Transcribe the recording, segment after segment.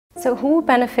So who will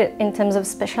benefit in terms of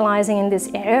specializing in this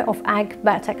area of ag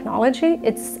biotechnology?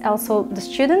 It's also the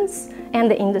students and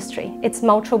the industry. It's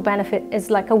mutual benefit. It's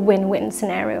like a win-win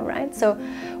scenario, right? So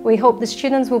we hope the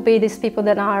students will be these people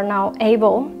that are now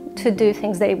able to do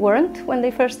things they weren't when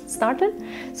they first started.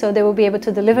 So they will be able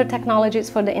to deliver technologies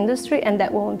for the industry, and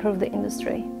that will improve the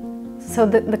industry. So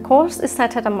the course is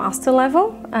set at a master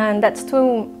level, and that's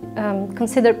to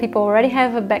consider people already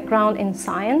have a background in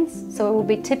science. So it will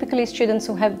be typically students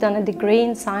who have done a degree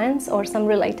in science or some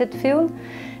related field.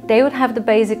 They would have the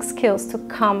basic skills to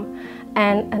come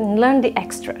and learn the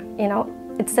extra. You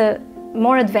know, it's a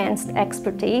more advanced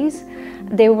expertise.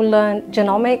 They will learn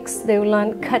genomics, they will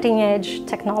learn cutting-edge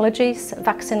technologies,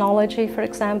 vaccinology, for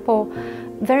example.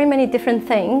 Very many different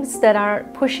things that are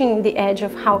pushing the edge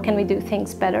of how can we do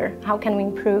things better, how can we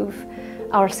improve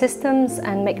our systems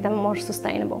and make them more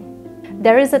sustainable.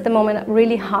 There is at the moment a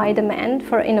really high demand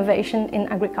for innovation in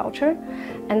agriculture,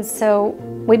 and so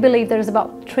we believe there's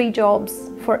about 3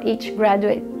 jobs for each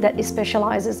graduate that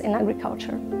specializes in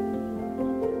agriculture.